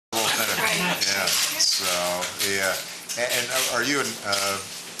Yeah. So, yeah. And are you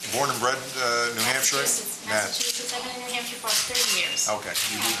born and bred New Hampshire? Massachusetts. I've been in New Hampshire for 30 years. Okay.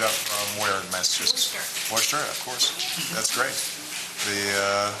 You moved up from where in Massachusetts? Worcester. Worcester, of course. That's great.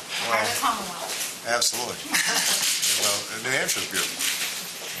 Part of the Commonwealth. Absolutely. Well, New Hampshire's beautiful.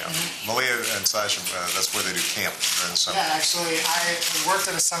 Yeah. Malia and Sasha, that's where they do camp during the summer. Yeah, actually, I worked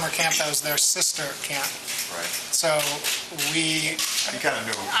at a summer camp that was their sister camp. Right. So You kind of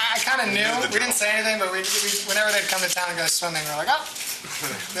knew. I kind of knew. the We didn't say anything, but we whenever they'd come to town and go swimming, we're like, oh,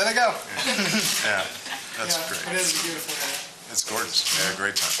 there they go. Yeah, that's Yeah, great. It is a beautiful area. It's gorgeous. Yeah,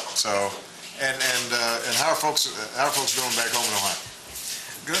 great time. So, and how are folks doing back home in Ohio?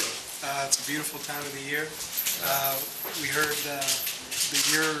 Good. It's a beautiful time of the year. We heard the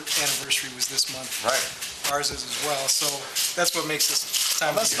year anniversary was this month. Right. Ours is as well. So that's what makes this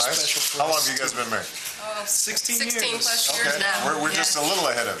time of That's year nice. special for How long us. have you guys been married? 16 16 years. plus Okay. years now. We're just a Yes. little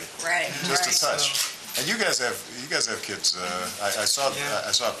ahead of you. Right. Just right. a touch. And you guys have kids. I saw Yeah.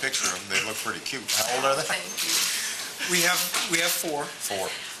 I saw a picture of them. They look pretty cute. How old are they? Thank you. We have 4, 4,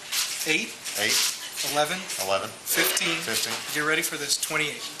 8, 8, 11, 11, 15. 15, Get ready for this,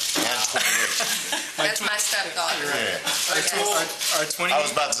 28. and 28. That's my stepdaughter. Yeah. Our 28. I was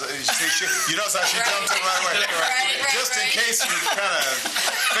about to say, you notice how she jumped in right away. Right, Just in right. case you're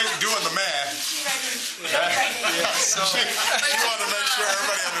kind of doing the math. So, She wanted to make sure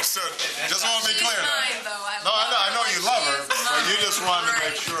everybody understood. Just want to be She's clear now. mine, though. No, I know you love her, She's but you mine. just wanted to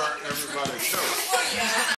make Right. sure everybody knew.